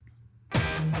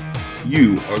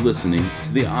You are listening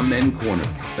to the Amen Corner,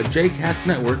 a JCast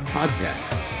Network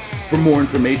podcast. For more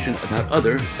information about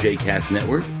other JCast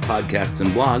Network podcasts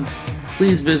and blogs,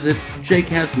 please visit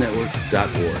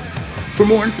jcastnetwork.org. For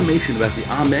more information about the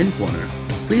Amen Corner,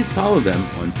 please follow them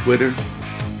on Twitter,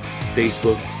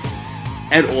 Facebook,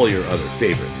 and all your other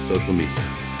favorite social media.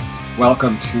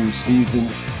 Welcome to Season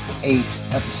 8,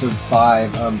 Episode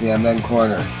 5 of the Amen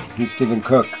Corner. He's Stephen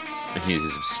Cook. And he's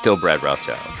still Brad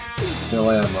Rothschild. Still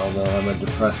am, although I'm a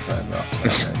depressed Brad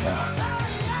Rothschild right now.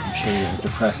 I'm sure you're a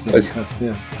depressed Stephen Cook,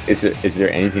 too. Is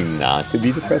there anything not to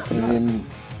be depressed about? I mean,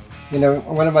 you know,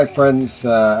 one of my friends,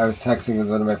 I was texting with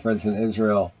one of my friends in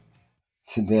Israel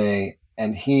today,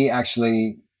 and he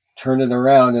actually turned it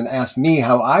around and asked me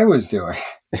how I was doing.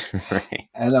 Right.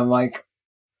 And I'm like,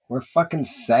 we're fucking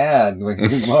sad. Like,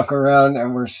 we walk around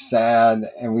and we're sad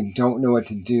and we don't know what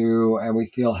to do and we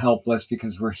feel helpless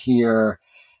because we're here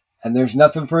and there's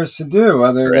nothing for us to do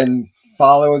other than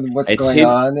follow what's going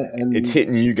on. And it's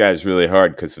hitting you guys really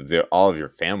hard because of all of your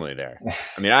family there.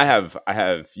 I mean, I have,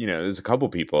 you know, there's a couple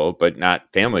people, but not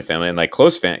family, and like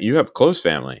close family. You have close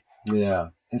family. Yeah.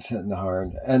 It's hitting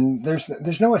hard, and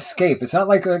there's no escape. It's not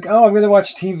like oh, I'm going to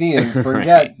watch TV and forget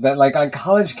right. that. Like on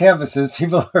college campuses,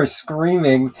 people are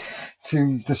screaming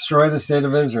to destroy the state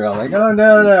of Israel. Like, oh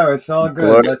no, it's all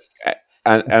good.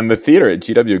 And the theater at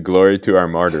GW, glory to our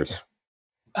martyrs.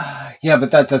 Yeah,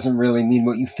 but that doesn't really mean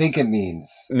what you think it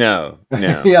means. No.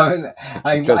 Yeah,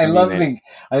 I love the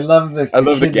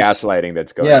gaslighting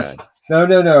that's going on.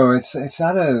 No. It's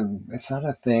not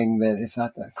a thing that it's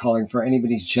not calling for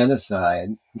anybody's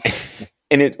genocide.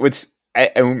 And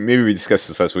maybe we discussed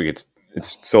this last week.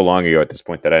 It's so long ago at this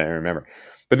point that I don't remember.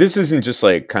 But this isn't just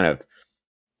like kind of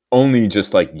only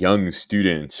just like young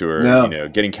students who are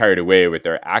getting carried away with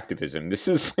their activism. This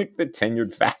is like the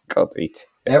tenured faculty.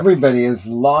 Everybody has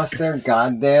lost their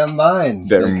goddamn minds.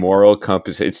 Their moral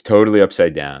compass. It's totally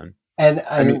upside down. And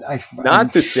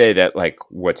not to say that like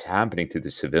what's happening to the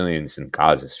civilians in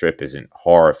Gaza Strip isn't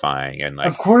horrifying, and like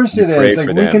of course it is. Like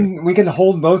we can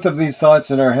hold both of these thoughts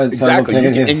in our heads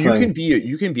simultaneously. And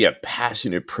you can be a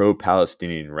passionate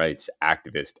pro-Palestinian rights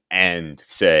activist and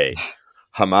say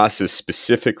Hamas is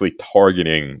specifically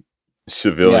targeting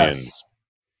civilians.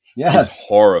 Yes. It's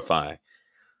horrifying.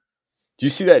 Do you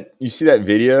see that? You see that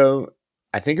video?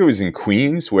 I think it was in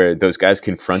Queens where those guys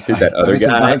confronted that other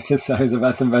guy. I was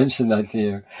about to mention that to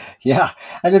you. Yeah.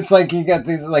 And it's like you got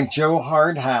these like Joe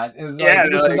Hardhat is like,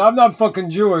 listen, I'm not fucking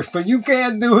Jewish, but you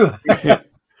can't do that.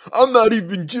 I'm not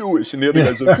even Jewish. And the other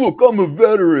guy's like, look, I'm a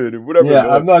veteran and whatever. Yeah,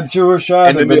 I'm not Jewish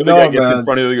either. And then the other guy gets in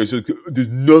front of the other guy and says, there's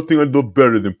nothing I'd love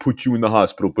better than put you in the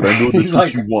hospital, but I know that's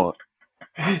what you want.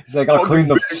 He's like, I'll clean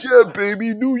the yeah,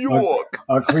 baby, New York.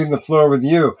 I'll clean the floor with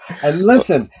you. And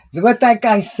listen, what that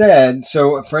guy said.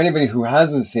 So for anybody who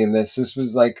hasn't seen this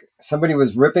was like somebody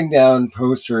was ripping down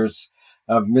posters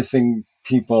of missing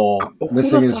people,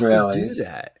 missing Israelis. Do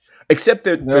that? Except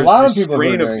that there are a lot of people.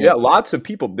 Lots of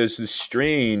people. There's this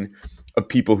strain of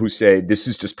people who say this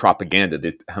is just propaganda,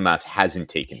 that Hamas hasn't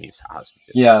taken these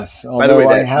hostages. Yes. By the way,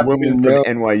 that woman from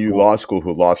NYU Law School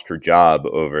who lost her job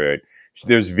over it.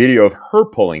 There's video of her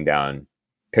pulling down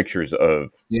pictures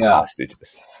of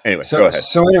hostages. Anyway, go ahead.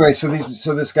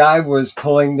 So this guy was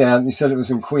pulling down. You said it was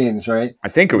in Queens, right? I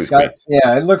think it was Queens.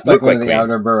 Yeah, it looked like one of the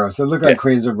outer boroughs. It looked like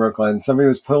Queens or Brooklyn. Somebody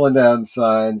was pulling down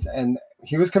signs, and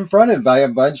he was confronted by a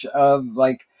bunch of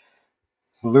like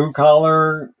blue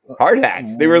collar hard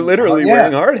hats. They were literally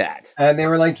wearing hard hats. And they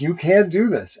were like, you can't do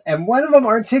this. And one of them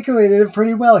articulated it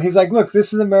pretty well. He's like, look,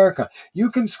 this is America. You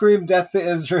can scream death to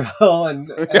Israel and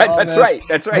that's right.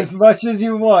 As much as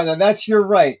you want. And that's your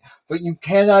right. But you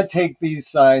cannot take these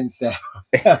signs down.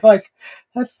 I'm like,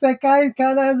 that guy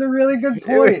kind of has a really good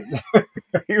point.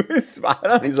 He was spot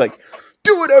on. He's like,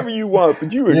 do whatever you want,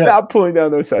 but you are not pulling down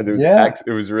those signs.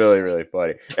 It was really, really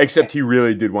funny. Except he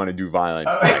really did want to do violence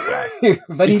to that guy.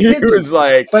 But he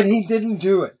didn't. But he didn't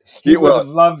do it. He would have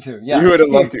loved to. Yes. He would have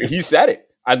loved to. He said it.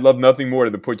 I'd love nothing more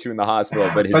than to put you in the hospital.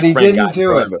 But he didn't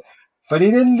do it. But he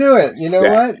didn't do it. You know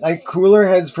what? Like cooler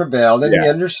heads prevailed, and he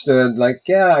understood. Like,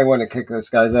 I want to kick this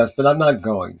guy's ass, but I'm not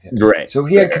going to. Right. So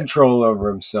he had control over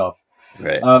himself.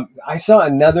 Right. I saw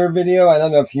another video. I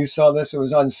don't know if you saw this. It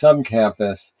was on some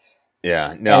campus.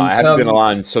 Yeah, no, I haven't been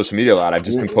on social media a lot. I've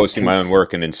just been posting my own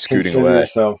work and then scooting away.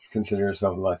 Consider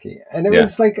yourself lucky. And it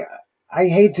was like, I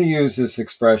hate to use this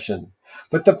expression,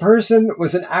 but the person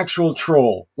was an actual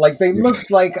troll. Like they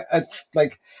looked like a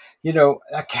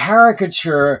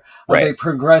caricature of a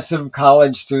progressive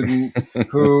college student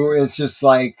who is just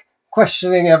like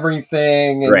questioning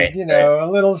everything and, a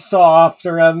little soft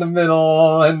around the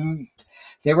middle. And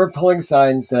they were pulling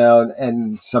signs down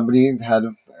and somebody had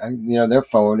their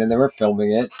phone and they were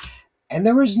filming it. And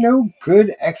there was no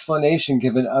good explanation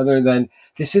given other than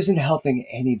this isn't helping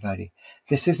anybody.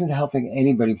 This isn't helping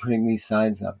anybody putting these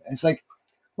signs up. It's like,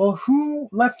 well, who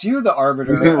left you the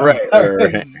arbiter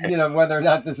of whether or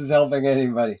not this is helping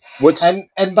anybody?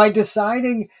 And by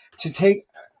deciding to take,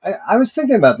 I was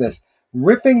thinking about this.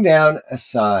 Ripping down a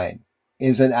sign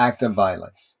is an act of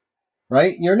violence,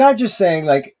 right? You're not just saying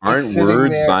like, aren't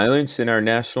words violence in our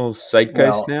national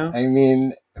zeitgeist now? I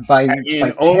mean,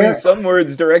 only some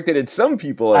words directed at some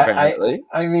people, apparently.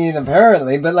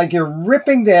 Apparently, but like you're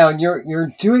ripping down,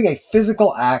 you're doing a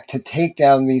physical act to take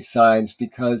down these signs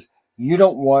because you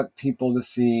don't want people to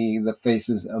see the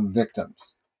faces of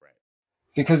victims. Right.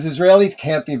 Because Israelis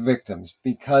can't be victims.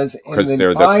 Because in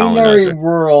the binary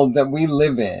world that we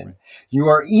live in, you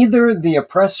are either the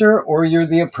oppressor or you're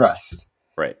the oppressed.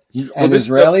 Right. And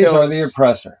Israelis are the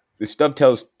oppressor. This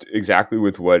dovetails exactly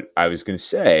with what I was going to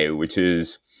say, which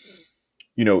is,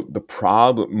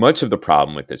 much of the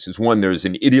problem with this is, one, there's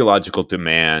an ideological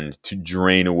demand to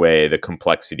drain away the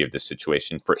complexity of the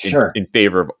situation in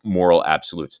favor of moral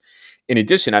absolutes. In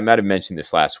addition, I might have mentioned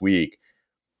this last week,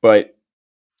 but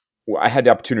I had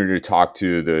the opportunity to talk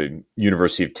to the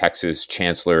University of Texas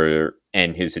chancellor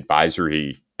and his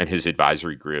advisory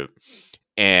group.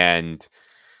 And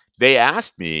they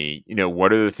asked me,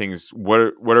 what are things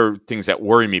that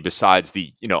worry me besides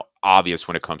the, obvious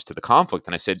when it comes to the conflict?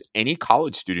 And I said, any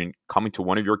college student coming to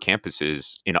one of your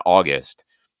campuses in August,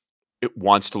 it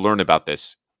wants to learn about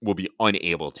this, will be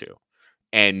unable to.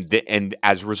 And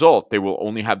as a result, they will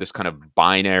only have this kind of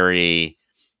binary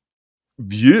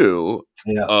view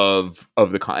of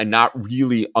the and not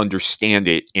really understand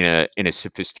it in a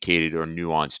sophisticated or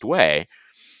nuanced way.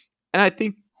 And I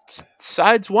think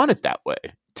sides want it that way,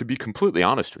 to be completely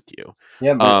honest with you.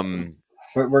 Yeah,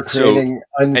 but we're creating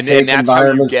unsafe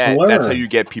environments to learn. That's how you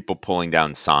get people pulling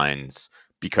down signs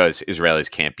because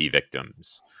Israelis can't be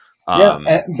victims.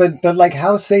 But like,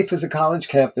 how safe is a college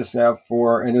campus now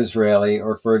for an Israeli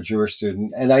or for a Jewish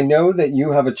student? And I know that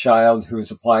you have a child who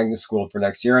is applying to school for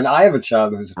next year, and I have a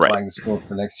child who's applying to school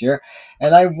for next year.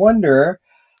 And I wonder,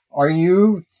 are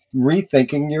you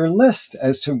rethinking your list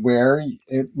as to where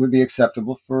it would be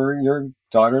acceptable for your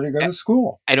daughter to go to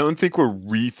school? I don't think we're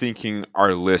rethinking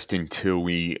our list until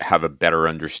we have a better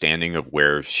understanding of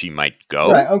where she might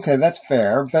go. Right. Okay, that's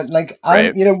fair. But like,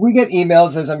 we get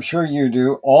emails, as I'm sure you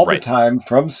do, all the time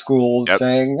from schools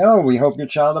saying, "Oh, we hope your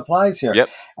child applies here." Yep.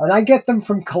 And I get them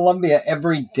from Columbia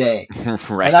every day.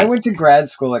 Right. And I went to grad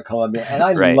school at Columbia, and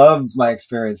I loved my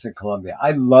experience at Columbia.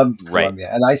 I loved Columbia,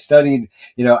 and I studied,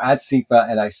 at SIPA,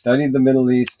 and I studied the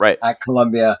Middle East at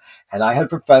Columbia. And I had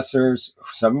professors,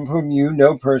 some of whom you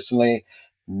know personally.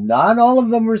 Not all of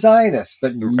them were Zionists,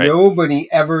 but nobody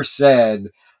ever said,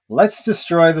 let's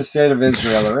destroy the state of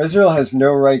Israel, or Israel has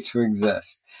no right to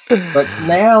exist. But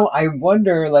now I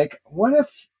wonder, like, what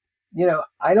if,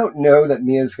 I don't know that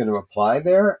Mia's going to apply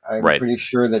there. I'm pretty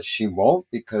sure that she won't,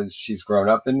 because she's grown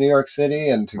up in New York City,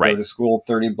 and to go to school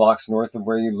 30 blocks north of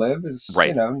where you live is,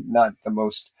 not the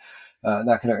most,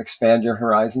 not going to expand your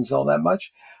horizons all that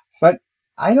much. But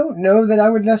I don't know that I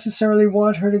would necessarily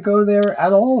want her to go there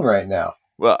at all right now.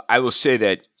 Well, I will say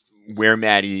that where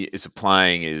Maddie is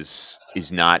applying is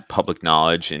not public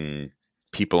knowledge, and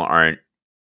people aren't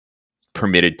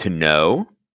permitted to know.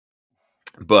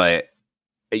 But,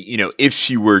 if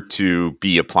she were to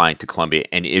be applying to Columbia,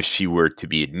 and if she were to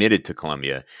be admitted to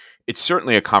Columbia, it's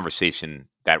certainly a conversation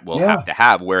that we'll have to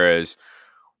have, whereas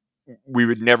we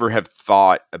would never have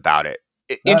thought about it.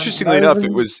 Interestingly enough,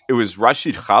 it was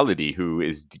Rashid Khalidi, who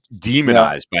is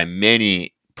demonized by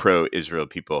many pro-Israel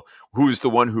people, who was the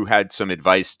one who had some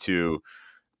advice to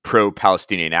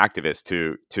pro-Palestinian activists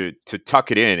to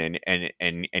tuck it in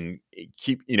and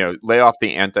keep, lay off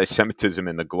the anti-Semitism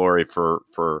and the glory for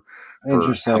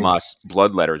Hamas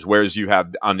bloodletters. Whereas you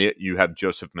have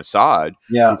Joseph Mossad,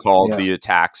 who called the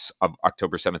attacks of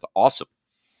October 7th awesome.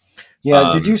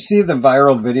 Yeah, did you see the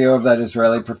viral video of that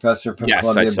Israeli professor from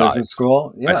Columbia Business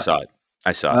School? Yeah,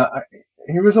 I saw it.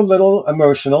 He was a little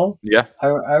emotional. Yeah,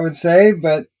 I would say,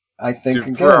 but I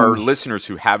think for our listeners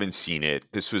who haven't seen it,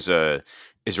 this was a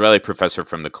Israeli professor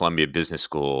from the Columbia Business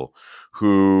School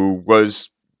who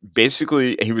was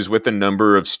basically, he was with a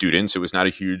number of students. It was not a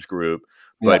huge group,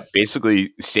 but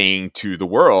basically saying to the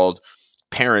world,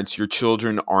 parents, your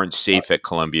children aren't safe at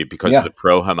Columbia because of the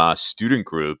pro-Hamas student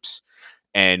groups.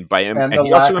 And by him, and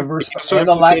he also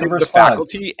implicated the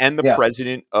faculty and the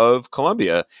president of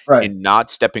Columbia in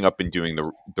not stepping up and doing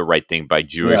the right thing by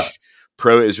Jewish,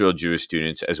 pro-Israel Jewish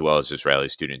students as well as Israeli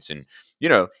students. And,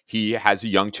 he has a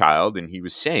young child, and he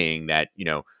was saying that,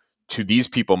 to these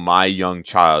people, my young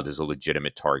child is a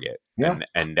legitimate target. Yeah.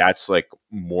 And that's like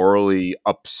morally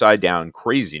upside down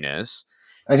craziness.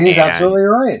 And he's absolutely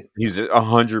right. He's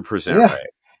 100% right.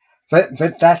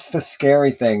 But that's the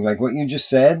scary thing. Like what you just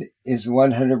said is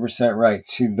 100% right.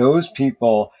 To those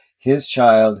people, his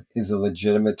child is a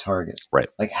legitimate target. Right.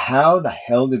 Like, how the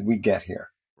hell did we get here?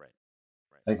 Right.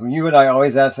 Like you and I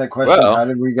always ask that question, how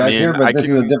did we get here? But this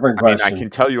is a different question. I can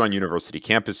tell you on university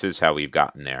campuses how we've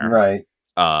gotten there. Right.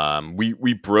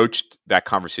 We broached that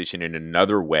conversation in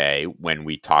another way when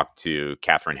we talked to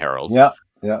Catherine Harold,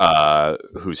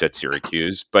 who's at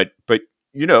Syracuse. But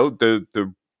you know, the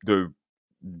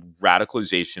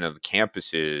radicalization of the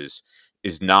campuses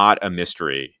is not a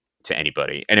mystery to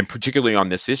anybody, and in particularly on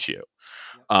this issue.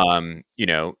 You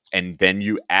know, and then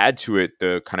you add to it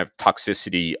the kind of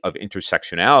toxicity of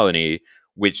intersectionality,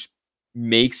 which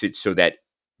makes it so that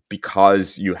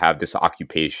because you have this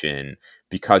occupation,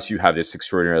 because you have this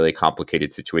extraordinarily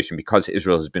complicated situation, because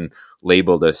Israel has been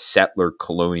labeled a settler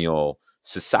colonial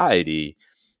society,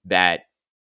 that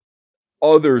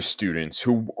other students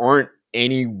who aren't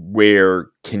anywhere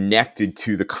connected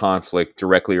to the conflict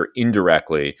directly or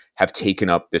indirectly have taken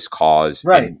up this cause.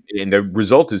 Right. And the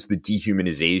result is the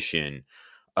dehumanization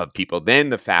of people. Then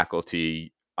the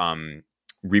faculty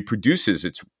reproduces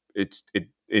it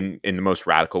in the most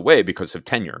radical way because of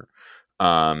tenure.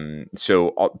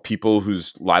 So people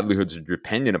whose livelihoods are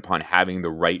dependent upon having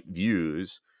the right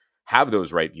views have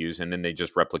those right views, and then they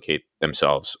just replicate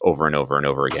themselves over and over and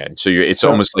over again. So it's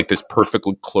almost like this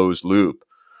perfectly closed loop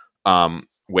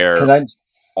where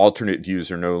alternate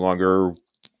views are no longer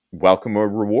welcome or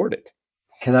rewarded.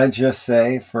 Can I just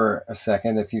say for a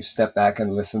second, if you step back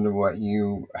and listen to what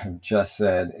you have just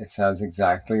said, it sounds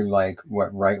exactly like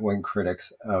what right-wing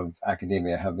critics of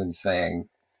academia have been saying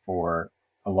for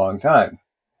a long time.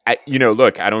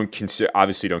 Look,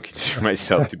 obviously don't consider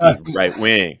myself to be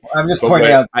right-wing. I'm just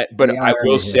pointing out. But I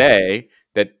will say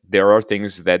that there are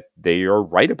things that they are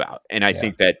right about. And I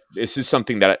think that this is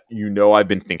something that, I've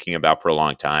been thinking about for a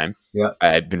long time. Yeah.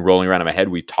 I've been rolling around in my head.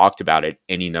 We've talked about it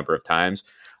any number of times.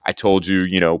 I told you,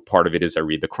 part of it is I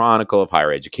read the Chronicle of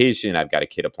Higher Education. I've got a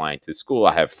kid applying to school.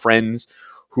 I have friends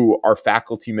who are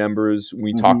faculty members.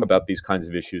 We talk about these kinds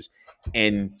of issues.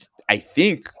 And I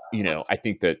think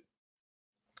that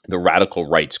the radical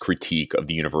right's critique of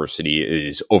the university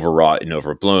is overwrought and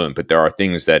overblown. But there are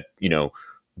things that,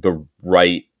 the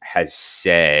right has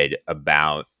said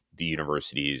about the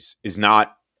universities is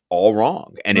not all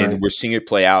wrong. And we're seeing it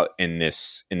play out in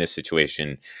this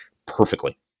situation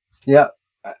perfectly. Yeah.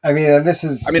 I mean, and this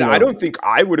is. I don't think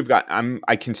I would have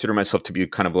I consider myself to be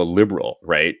kind of a liberal,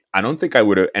 right? I don't think I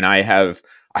would have. And I have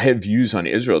views on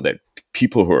Israel that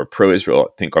people who are pro-Israel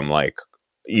think I'm like,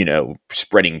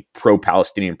 spreading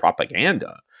pro-Palestinian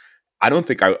propaganda. I don't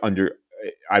think I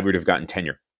would have gotten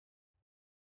tenure.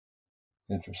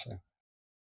 Interesting.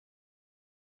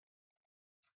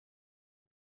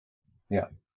 Yeah.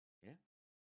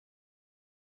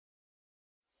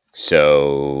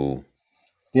 So.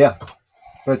 Yeah.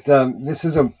 But this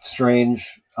is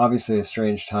obviously a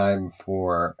strange time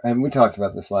and we talked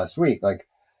about this last week, like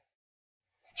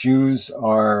Jews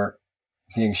are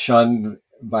being shunned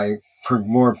by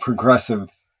more progressive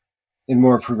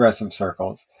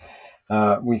circles.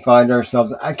 We find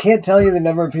ourselves, I can't tell you the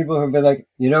number of people who've been like,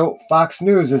 Fox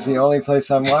News is the only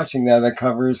place I'm watching now that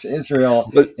covers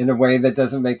Israel in a way that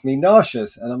doesn't make me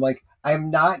nauseous. And I'm like,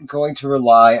 I'm not going to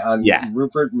rely on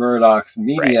Rupert Murdoch's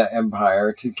media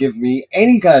empire to give me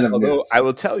any kind of news. I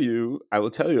will tell you,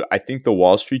 I think the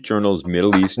Wall Street Journal's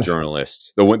Middle East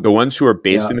journalists, the ones who are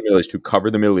based in the Middle East, who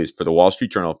cover the Middle East for the Wall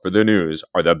Street Journal, for the news,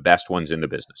 are the best ones in the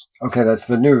business. Okay, that's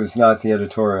the news, not the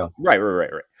editorial. Right.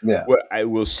 Yeah. What I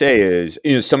will say is,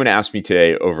 someone asked me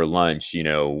today over lunch,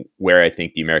 where I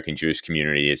think the American Jewish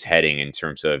community is heading in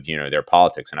terms of, their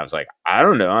politics. And I was like, I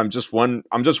don't know. I'm just one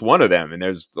of them. And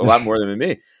there's a lot more than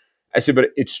me. I said,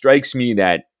 but it strikes me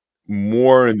that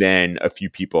more than a few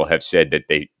people have said that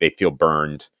they feel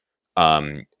burned.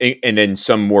 And then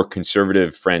some more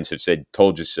conservative friends have said,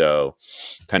 told you so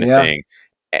kind of thing.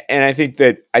 And I think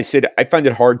that I find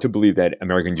it hard to believe that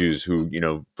American Jews who,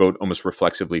 vote almost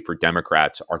reflexively for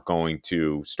Democrats are going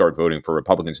to start voting for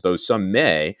Republicans, though some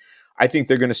may. I think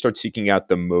they're going to start seeking out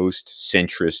the most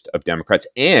centrist of Democrats.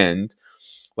 And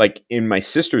like in my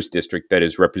sister's district that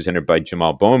is represented by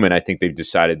Jamal Bowman, I think they've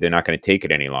decided they're not going to take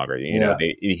it any longer.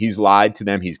 He's lied to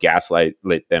them. He's gaslit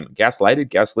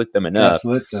them enough.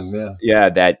 Gaslit them, yeah.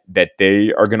 That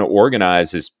they are going to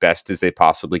organize as best as they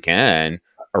possibly can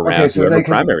around whoever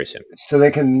primaries him. So they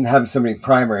can have somebody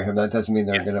primary him. That doesn't mean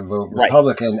they're going to vote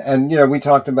Republican. Right. And, we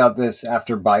talked about this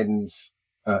after Biden's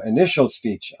initial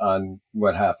speech on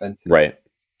what happened. Right.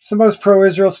 It's the most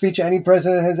pro-Israel speech any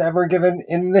president has ever given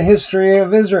in the history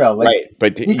of Israel. Like, right,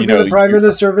 but he could be the prime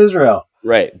minister of Israel.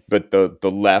 Right, but the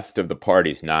left of the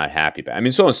party's not happy about it. I mean,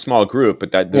 it's only a small group,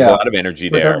 but there's a lot of energy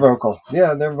there. They're vocal.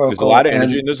 Yeah, they're vocal. There's a lot of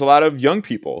energy, and there's a lot of young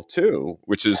people too,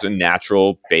 which is a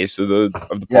natural base of the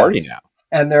party now.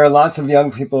 And there are lots of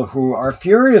young people who are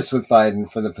furious with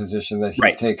Biden for the position that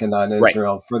he's taken on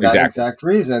Israel for that exact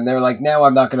reason. They're like, now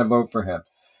I'm not going to vote for him.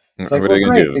 It's like, well,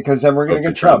 great, because then we're going to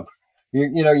get Trump.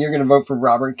 You know, you're going to vote for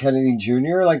Robert Kennedy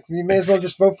Jr. Like, you may as well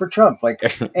just vote for Trump. Like,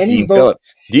 any Dean vote.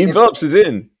 Phillips. Dean Phillips is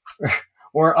in.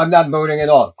 Or I'm not voting at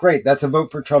all. Great, that's a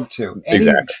vote for Trump too.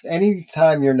 Any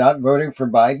time you're not voting for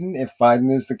Biden, if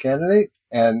Biden is the candidate,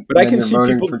 but I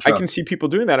can see people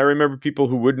doing that. I remember people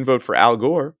who wouldn't vote for Al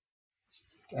Gore.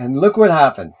 And look what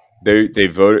happened. They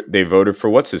voted for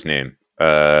what's his name?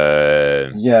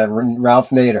 Ralph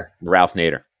Nader. Ralph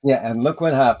Nader. Yeah, and look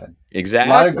what happened.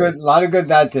 Exactly. A lot of good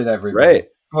that did everybody. Right.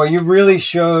 Well, you really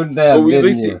showed them,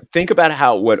 didn't you? Think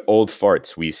about what old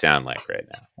farts we sound like right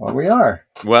now. Well, we are.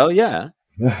 Well, yeah.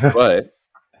 But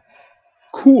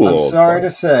cool. I'm sorry to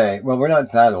say. Well, we're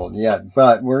not that old yet,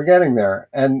 but we're getting there.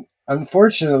 And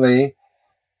unfortunately,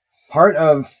 part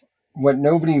of what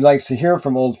nobody likes to hear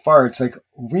from old farts, like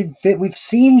we've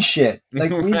seen shit.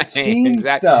 Like we've seen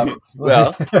stuff.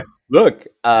 Well, look,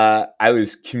 I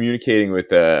was communicating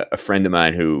with a friend of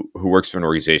mine who works for an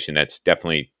organization that's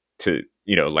definitely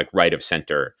like right of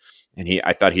center. And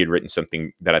I thought he had written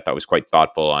something that I thought was quite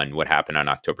thoughtful on what happened on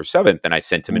October 7th. And I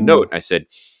sent him a note and I said,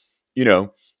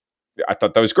 I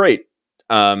thought that was great.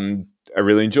 I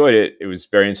really enjoyed it. It was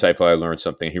very insightful. I learned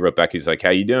something. He wrote back. He's like, how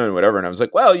you doing? Whatever. And I was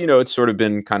like, well, it's sort of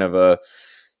been kind of a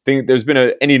thing. There's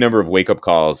been any number of wake up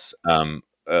calls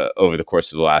over the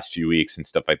course of the last few weeks and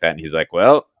stuff like that. And he's like,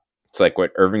 well, it's like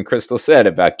what Irving Kristol said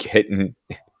about getting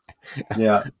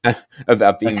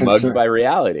about being mugged by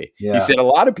reality. Yeah. He said a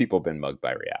lot of people have been mugged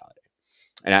by reality.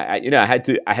 And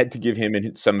I had to give him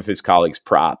and some of his colleagues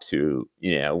props who,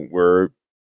 were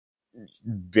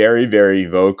very, very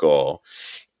vocal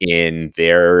in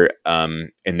their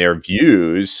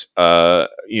views, that,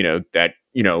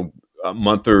 a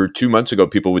month or 2 months ago,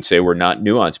 people would say were not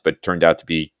nuanced, but turned out to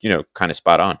be, kind of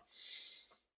spot on.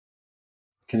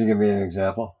 Can you give me an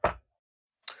example?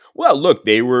 Well, look,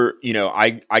 they were,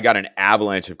 I got an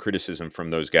avalanche of criticism from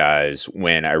those guys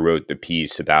when I wrote the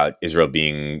piece about Israel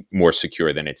being more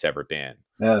secure than it's ever been.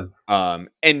 Yeah.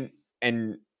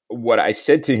 And what I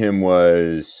said to him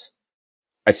was,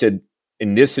 I said,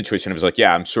 in this situation, I was like,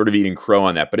 yeah, I'm sort of eating crow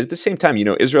on that. But at the same time,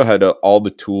 Israel had all the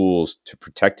tools to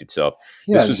protect itself.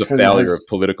 This was a failure of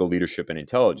political leadership and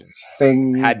intelligence.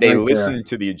 Had they listened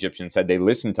to the Egyptians, had they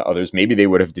listened to others, maybe they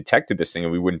would have detected this thing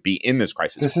and we wouldn't be in this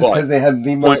crisis. This is because they had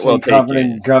the most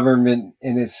incompetent government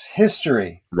in its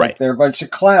history. Right. Like they're a bunch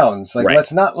of clowns. Like,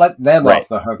 let's not let them off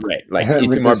the hook. Right. Like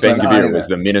Itamar Ben-Gvir was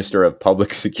the minister of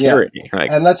public security. Yeah.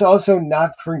 And let's also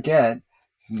not forget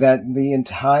that the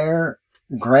entire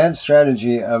grand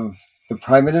strategy of the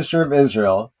Prime Minister of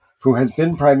Israel, who has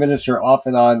been Prime Minister off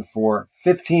and on for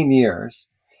 15 years,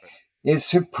 is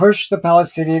to push the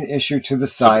Palestinian issue to the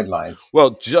sidelines.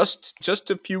 Well,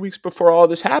 just a few weeks before all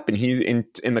this happened, he's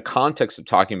in the context of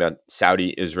talking about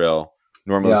Saudi-Israel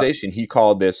normalization, he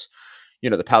called this,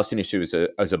 the Palestinian issue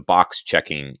as a box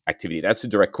checking activity. That's a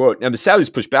direct quote. Now, the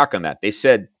Saudis pushed back on that. They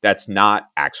said that's not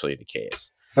actually the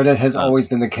case. But it has always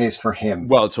been the case for him.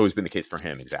 Well, it's always been the case for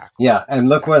him, exactly. Yeah, and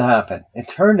look what happened. It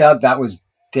turned out that was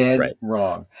dead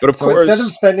wrong. But of course, instead of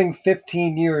spending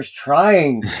 15 years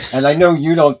trying, and I know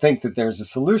you don't think that there's a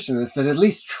solution to this, but at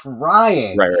least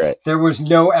trying, there was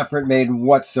no effort made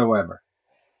whatsoever.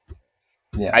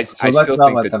 Yeah, I still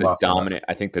think that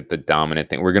I think that the dominant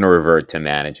thing, we're going to revert to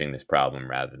managing this problem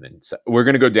rather than, we're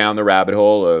going to go down the rabbit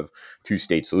hole of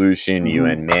two-state solution,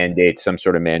 UN mandate, some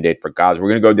sort of mandate for Gaza. We're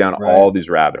going to go down all these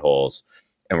rabbit holes,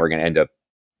 and we're going to end up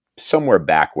somewhere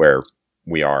back where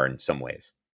we are in some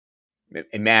ways.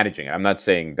 In managing it. I'm not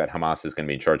saying that Hamas is going to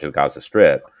be in charge of the Gaza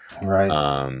Strip. Right.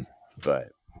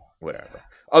 But whatever.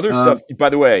 Other stuff, by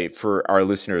the way, for our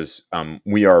listeners,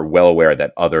 we are well aware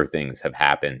that other things have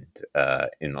happened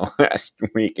in the last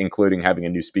week, including having a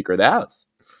new Speaker of the House.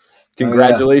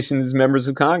 Congratulations, members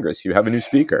of Congress. You have a new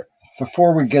Speaker.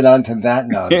 Before we get on to that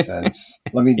nonsense,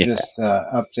 let me just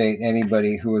update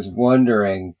anybody who is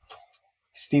wondering.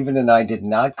 Stephen and I did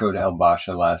not go to El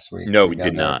Basha last week. No, we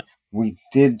did not. We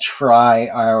did try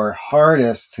our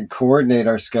hardest to coordinate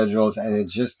our schedules, and it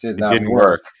just didn't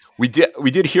work. We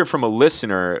did hear from a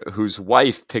listener whose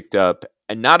wife picked up,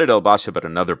 and not at El Basha, but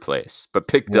another place, but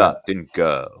picked up, didn't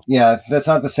go. Yeah, that's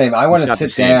not the same. I want to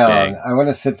sit down. I want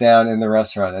to sit down in the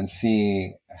restaurant and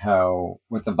see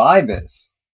what the vibe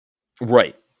is.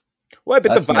 Right. Well,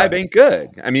 but That's the vibe nice. ain't good.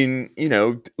 I mean,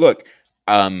 look,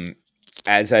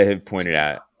 as I have pointed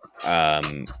out,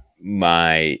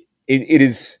 it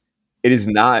is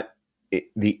not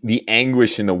the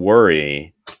anguish and the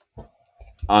worry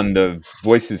on the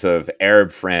voices of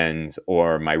Arab friends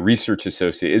or my research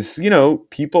associate is,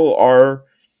 people are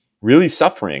really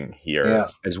suffering here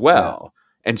as well.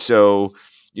 Yeah. And so,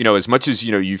 as much as,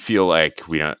 you feel like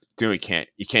you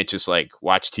can't just like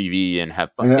watch TV and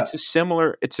have fun. Yeah. It's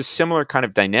a similar kind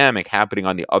of dynamic happening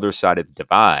on the other side of the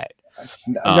divide.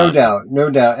 No doubt.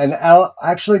 And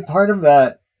actually part of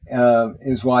that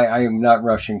is why I am not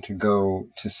rushing to go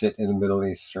to sit in a Middle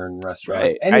Eastern restaurant.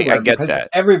 Right. Anywhere, I get because that.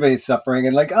 Everybody's suffering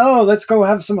and like, oh, let's go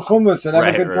have some hummus and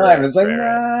have a good time. It's like,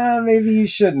 maybe you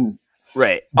shouldn't.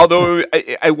 Right. Although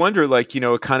I wonder, like,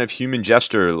 a kind of human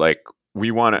gesture, like we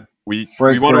want to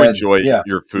enjoy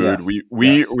your food. Yes.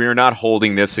 We are not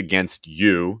holding this against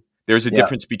you. There's a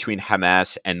difference between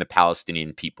Hamas and the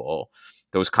Palestinian people.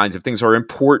 Those kinds of things are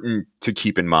important to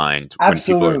keep in mind when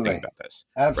people are thinking about this.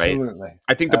 Absolutely. Right?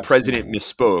 I think the president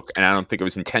misspoke, and I don't think it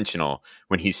was intentional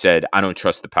when he said, I don't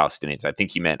trust the Palestinians. I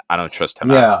think he meant, I don't trust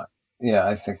Hamas. Yeah,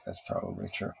 I think that's probably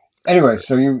true. Anyway,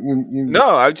 so you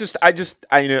No, I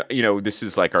know, this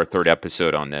is like our third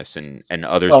episode on this, and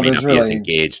others may not be as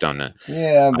engaged on it.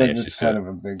 Yeah, but it's kind of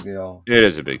a big deal. It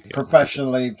is a big deal.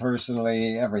 Professionally,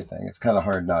 personally, everything. It's kind of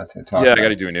hard not to talk about. Yeah, I got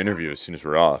to do an interview as soon as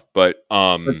we're off. But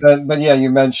yeah, you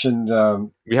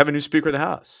mentioned we have a new Speaker of the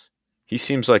House. He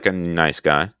seems like a nice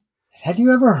guy. Had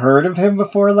you ever heard of him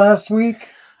before last week?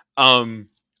 I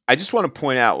just want to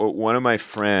point out what one of my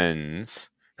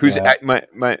friends, who's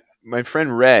my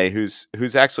friend Ray, who's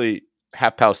actually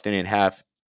half Palestinian, half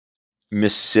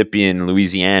Mississippian,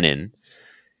 Louisianan,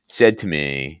 said to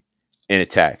me in a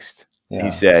text. Yeah.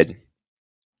 He said,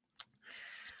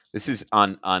 "This is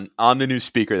on the new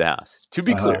Speaker of the House. To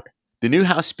be clear, the new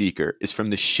House Speaker is from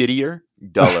the shittier,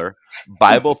 duller,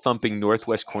 Bible-thumping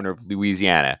northwest corner of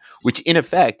Louisiana, which in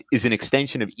effect is an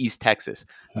extension of East Texas,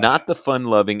 not the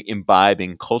fun-loving,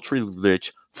 imbibing, culturally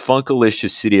rich, funkalicious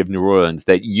city of New Orleans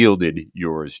that yielded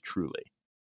yours truly."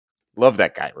 Love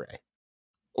that guy, Ray.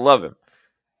 Love him.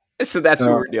 So that's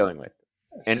what we're dealing with.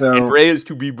 And Ray is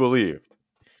to be believed.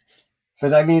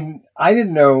 But I mean, I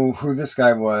didn't know who this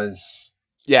guy was.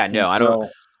 Yeah, no, I don't.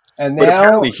 But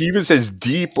apparently he was as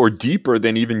deep or deeper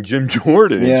than even Jim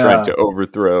Jordan in trying to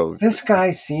overthrow. This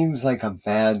guy seems like a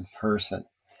bad person.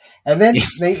 And then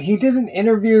he did an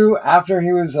interview after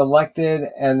he was elected,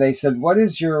 and they said, "What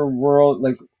is your world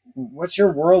like? What's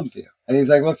your worldview?" And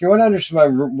he's like, "Well, if you want to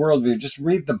understand my worldview, just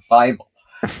read the Bible."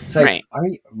 It's like, right.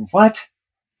 What?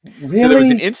 Really? So there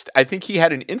was I think he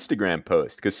had an Instagram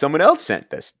post because someone else sent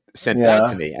that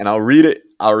to me, and I'll read it.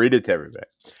 I'll read it to everybody.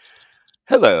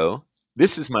 Hello,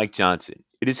 this is Mike Johnson.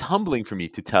 It is humbling for me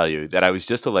to tell you that I was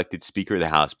just elected Speaker of the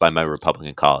House by my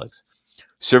Republican colleagues.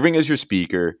 Serving as your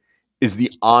Speaker is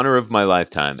the honor of my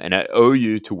lifetime, and I owe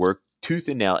you to work tooth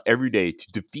and nail every day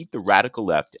to defeat the radical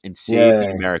left and save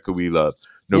the America we love.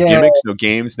 No gimmicks, no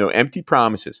games, no empty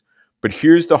promises. But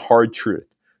here's the hard truth.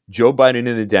 Joe Biden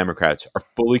and the Democrats are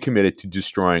fully committed to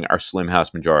destroying our slim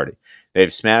House majority.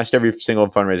 They've smashed every single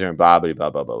fundraiser and blah, blah,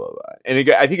 blah, blah, blah, blah. And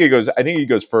I think he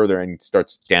goes further and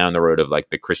starts down the road of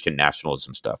like the Christian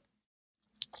nationalism stuff.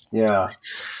 Yeah.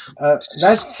 That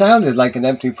sounded like an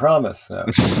empty promise, though.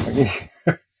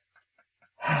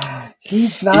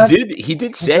 He's not. He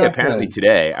did say apparently good.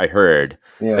 Today, I heard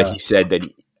that he said that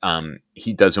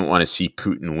he doesn't want to see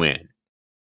Putin win.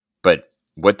 But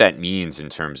what that means in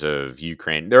terms of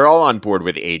Ukraine, they're all on board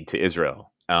with aid to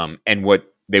Israel. And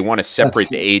what they want to separate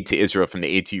the aid to Israel from the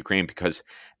aid to Ukraine, because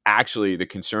actually the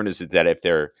concern is that if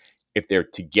they're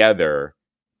together,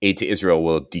 aid to Israel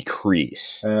will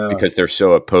decrease because they're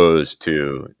so opposed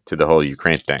to the whole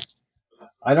Ukraine thing.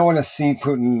 I don't want to see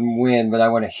Putin win, but I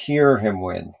want to hear him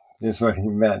win, is what he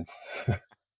meant.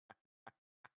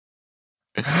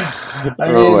 I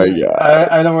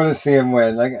don't want to see him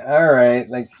win. Like, all right,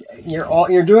 like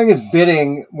you're doing his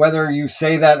bidding, whether you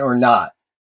say that or not.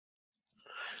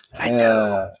 I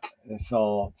know. It's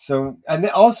all so. And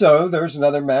also, there's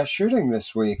another mass shooting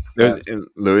this week. There's in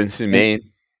Lewiston, Maine.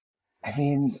 I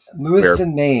mean,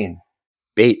 Lewiston, Maine.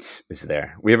 Bates is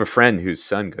there. We have a friend whose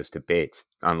son goes to Bates.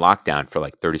 on lockdown for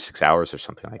like 36 hours or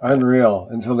something like that. Unreal.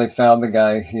 Until they found the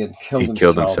guy. He had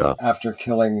killed himself after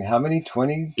killing how many?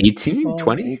 20? 18?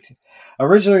 20? 18.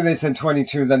 Originally they said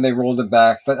 22, then they rolled it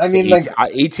back. But I mean,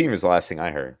 18 was the last thing I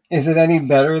heard. Is it any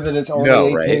better that it's only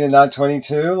 18 right? And not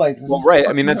 22? Like, right.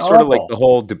 I mean, that's sort of like the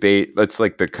whole debate. That's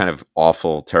like the kind of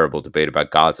awful, terrible debate about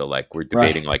Gaza. Like, we're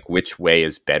debating like which way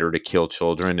is better to kill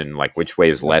children and like which way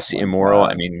is less immoral.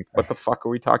 God. I mean, what the fuck are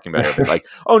we talking about? Like,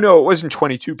 oh no, it wasn't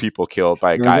 22 people killed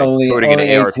by a guy putting an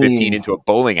AR-15 into a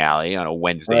bowling alley on a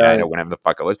Wednesday night or whenever the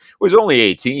fuck it was. It was only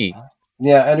 18.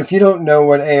 Yeah, and if you don't know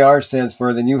what AR stands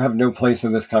for, then you have no place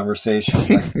in this conversation.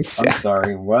 Like, I'm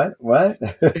sorry, what?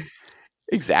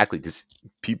 Exactly.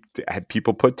 Had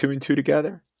people put 2 and 2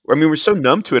 together? I mean, we're so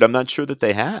numb to it, I'm not sure that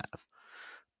they have.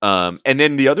 And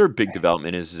then the other big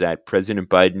development is that President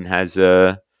Biden has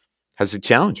a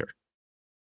challenger.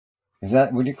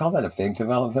 Would you call that a big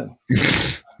development?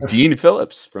 Dean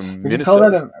Phillips from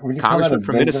Minnesota. Would you call that a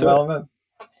big development?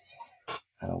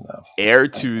 I don't know. Heir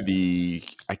to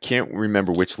I can't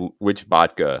remember which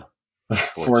vodka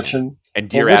fortune. And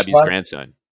Dear Abby's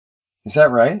grandson. Is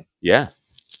that right? Yeah.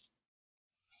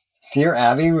 Dear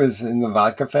Abby was in the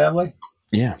vodka family?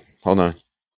 Yeah. Hold on.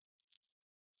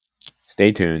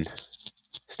 Stay tuned.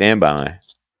 Stand by.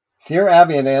 Dear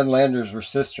Abby and Ann Landers were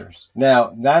sisters.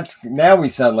 Now we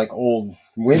sound like old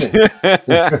women.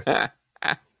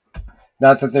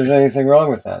 Not that there's anything wrong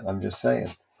with that. I'm just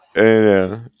saying.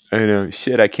 I know.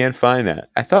 Shit, I can't find that.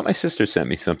 I thought my sister sent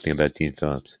me something about Dean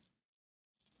Phillips.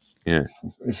 Yeah.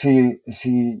 Is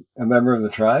he a member of the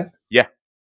tribe? Yeah.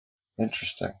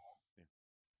 Interesting.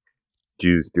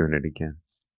 Jews doing it again.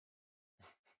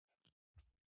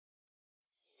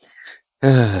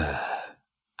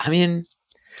 I mean,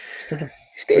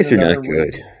 these days are not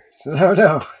good.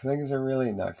 No, things are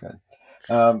really not good.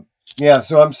 Yeah,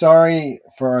 so I'm sorry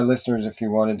for our listeners if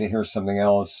you wanted to hear something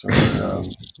else. Or,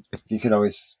 you could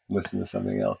always listen to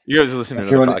something else. You guys listen to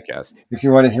the podcast. If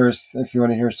you want to hear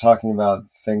us talking about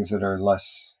things that are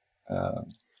less, I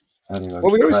don't know.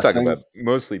 Well, we always talk about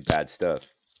mostly bad stuff.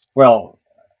 Well,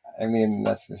 I mean,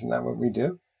 isn't that what we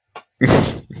do?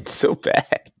 It's so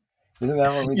bad. Isn't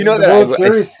that what we do?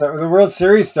 The World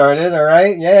Series started. All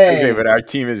right, yay! Okay, but our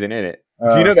team isn't in it.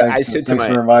 Do you know that I said to my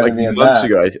months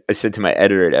ago? I said to my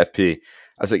editor at FP, I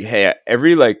was like, "Hey,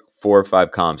 every 4 or 5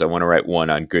 columns, I want to write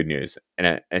one on good news."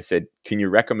 And I said, "Can you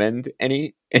recommend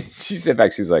any?" And she said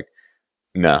back, she's like,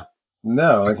 "No,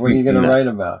 no. What are you going to write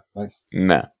about?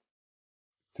 No.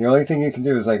 The only thing you can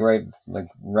do is write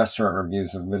restaurant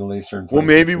reviews of Middle Eastern places. Well,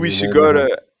 maybe we should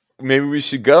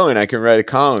go and I can write a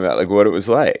column about what it was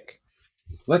like.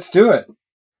 Let's do it.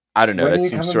 I don't know. That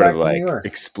seems sort of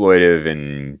exploitive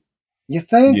and. You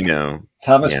think?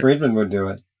 Thomas Friedman would do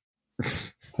it.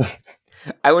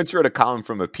 I once wrote a column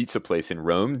from a pizza place in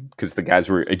Rome because the guys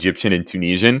were Egyptian and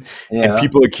Tunisian, and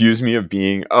people accused me of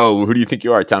being, who do you think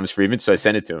you are, Thomas Friedman? So I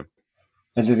sent it to him.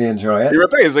 And did he enjoy it? He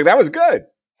wrote back. He's like, that was good.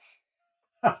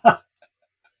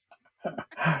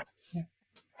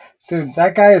 Dude,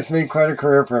 that guy has made quite a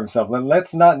career for himself.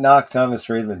 Let's not knock Thomas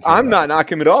Friedman. I'm not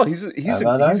knocking him at all. He's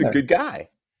a good guy.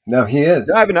 No, he is.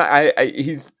 He's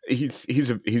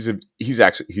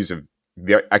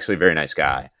actually a very nice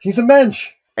guy. He's a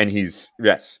mensch. And he's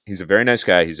a very nice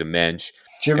guy. He's a mensch.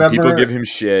 Do you remember? People give him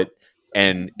shit,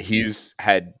 and he's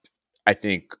had, I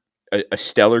think, a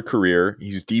stellar career.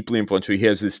 He's deeply influential. He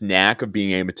has this knack of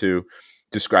being able to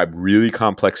describe really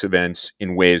complex events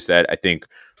in ways that I think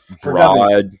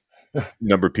broad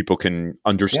number of people can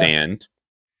understand. Yeah.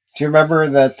 Do you remember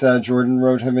that Jordan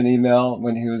wrote him an email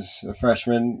when he was a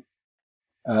freshman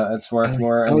at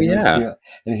Swarthmore?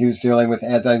 And he was dealing with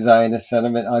anti-Zionist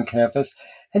sentiment on campus.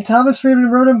 And Thomas Friedman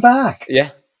wrote him back. Yeah.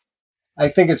 I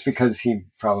think it's because he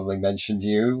probably mentioned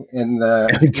you in the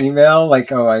email.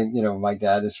 My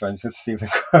dad is friends with Stephen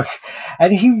Cook.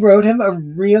 And he wrote him a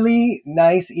really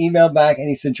nice email back. And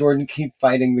he said, Jordan, keep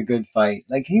fighting the good fight.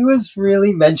 He was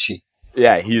really menschy.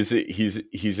 Yeah, he's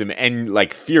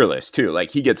fearless too.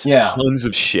 He gets tons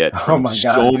of shit from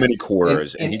so many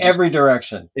quarters in every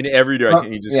direction. In every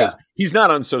direction, he just goes. He's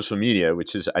not on social media,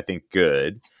 which is I think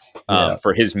good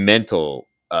for his mental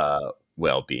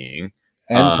well-being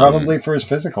and probably for his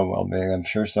physical well-being. I'm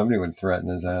sure somebody would threaten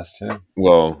his ass too.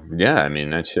 Well, yeah, I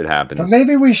mean that should happen. But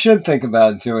maybe we should think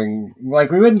about doing we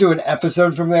wouldn't do an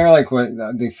episode from there, like what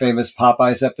the famous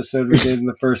Popeyes episode we did in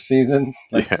the first season.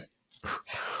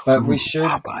 But we should.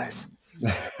 Popeyes.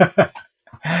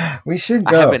 We should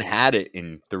go. I haven't had it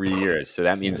in 3 years, so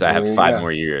that means I have 5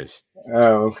 more years.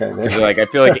 Oh, okay. I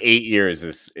feel like 8 years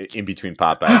is in between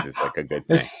Popeyes is a good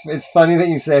thing. It's funny that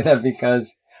you say that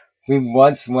because We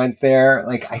once went there,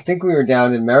 like, I think we were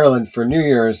down in Maryland for New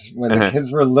Year's when the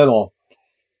kids were little.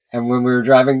 And when we were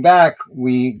driving back,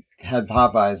 we had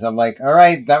Popeyes. I'm like, all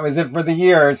right, that was it for the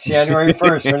year. It's January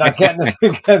 1st. We're not getting it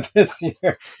again this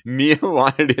year. Mia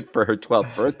wanted it for her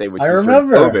 12th birthday, which I was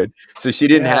remember. COVID. So she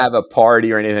didn't have a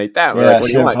party or anything like that. We're like,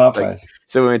 what do you want? Popeyes. Like,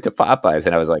 so we went to Popeyes,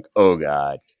 and I was like, oh,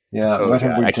 God. Yeah, oh, what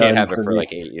God. have we I done can't have it to for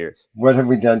these, like 8 years. What have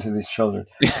we done to these children?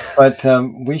 But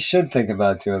we should think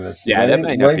about doing this. Yeah, that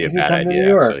might not be a bad idea. New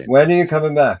York? Actually. When are you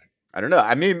coming back? I don't know.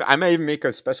 I mean, I might even make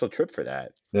a special trip for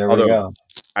that. There we go.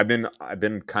 I've been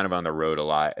kind of on the road a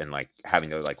lot and like having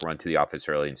to like run to the office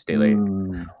early and stay late.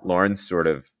 Lauren's sort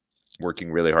of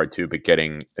working really hard too, but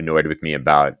getting annoyed with me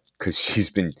about because she's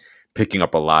been picking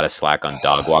up a lot of slack on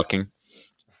dog walking.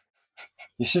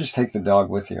 You should just take the dog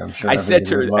with you. I'm sure. I said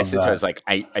to her, I was like,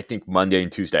 I think Monday and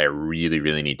Tuesday, I really,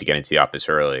 really need to get into the office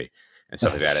early and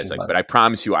stuff like that. I was like, but I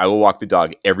promise you, I will walk the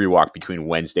dog every walk between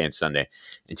Wednesday and Sunday.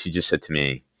 And she just said to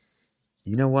me,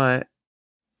 you know what?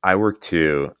 I work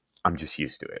too. I'm just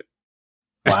used to it.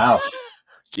 Wow.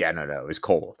 Yeah, no, it was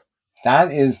cold.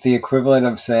 That is the equivalent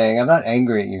of saying, I'm not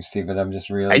angry at you, Stephen. I'm just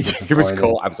really disappointed. It was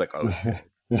cold. I was like, oh.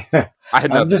 Yeah. I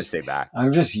had nothing to say back.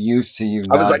 I'm just used to you.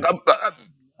 I was like,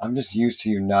 I'm just used to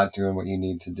you not doing what you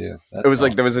need to do. It was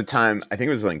like, there was a time, I think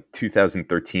it was like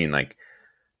 2013. Like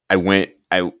I went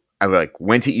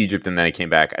to Egypt and then I came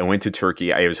back. I went to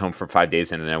Turkey. I was home for 5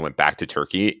 days and then I went back to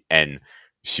Turkey and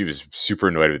she was super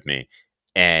annoyed with me.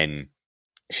 And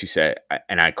she said,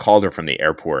 and I called her from the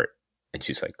airport and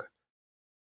she's like,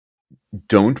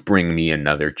 don't bring me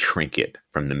another trinket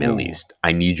from the Middle East.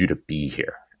 I need you to be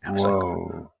here. And I was like,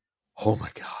 oh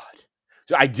my God.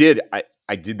 So I did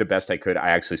the best I could.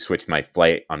 I actually switched my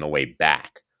flight on the way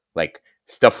back. Like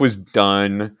stuff was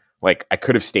done. Like I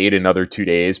could have stayed another 2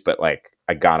 days, but like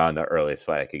I got on the earliest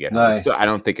flight I could get. Nice. Still, I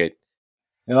don't think it.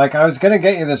 You're like, I was going to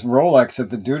get you this Rolex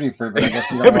at the duty free, but I guess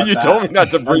you don't want but you that. told me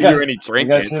not to bring you any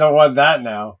trinkets. I guess you don't want that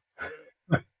now.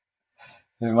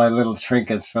 And my little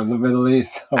trinkets from the Middle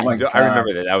East. Oh my God. I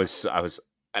remember that.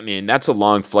 I mean, that's a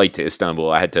long flight to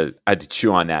Istanbul. I had to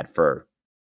chew on that for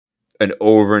an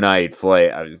overnight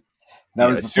flight.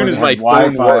 As soon as my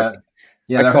phone worked,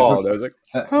 I called. I was like,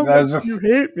 how much you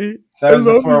hate me? That was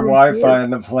before Wi-Fi in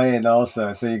the plane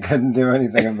also, so you couldn't do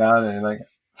anything about it. You're like,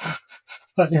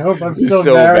 I hope I'm still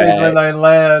married when I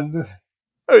land.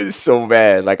 It was so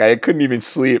bad. Like I couldn't even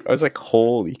sleep. I was like,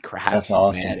 holy crap. That's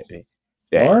awesome. Mad at me.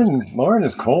 Yeah, Lauren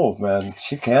is cold, man.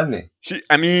 She can be. She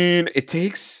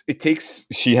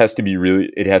has to be really,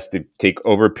 it has to take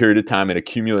over a period of time, an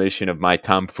accumulation of my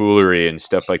tomfoolery and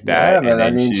stuff like that. Yeah, man.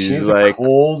 And then she's like, a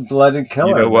cold-blooded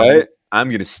killer. You know what? I'm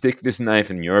going to stick this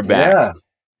knife in your back.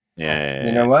 Yeah.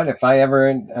 You know what? If I ever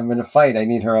am in a fight, I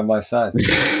need her on my side.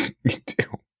 You do.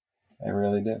 I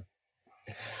really do.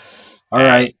 All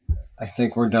right. I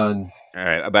think we're done. All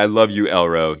right. But I love you,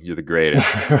 Elro. You're the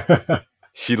greatest.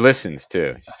 She listens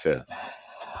too. So,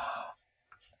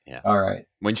 yeah. All right.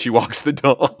 When she walks the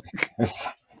dog.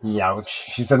 Youch.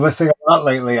 She's been listening a lot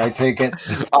lately, I take it.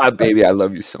 Baby, I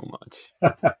love you so much.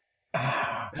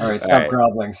 All right. Stop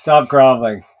groveling. Stop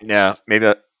groveling. Yeah. Maybe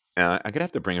I'm going to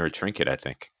have to bring her a trinket, I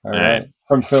think. All right.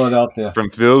 From Philadelphia.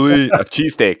 From Philly. A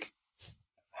cheesesteak.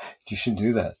 You should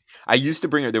do that. I used to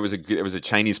bring her. There was a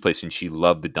Chinese place and she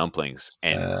loved the dumplings.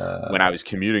 And when I was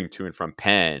commuting to and from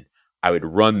Penn, I would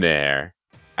run there.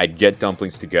 I'd get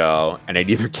dumplings to go, and I'd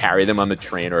either carry them on the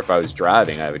train or if I was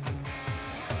driving, I would.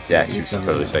 Yeah, she was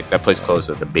totally sick. That place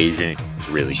closed at the Beijing. It's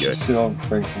really good. Still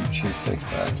bring some cheesesteaks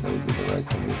back. That would be the right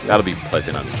thing to do. That'll be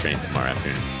pleasant on the train tomorrow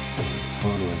afternoon.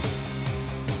 Totally.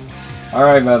 All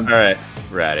right, man. All right,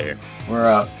 we're out of here. We're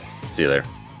out. See you later.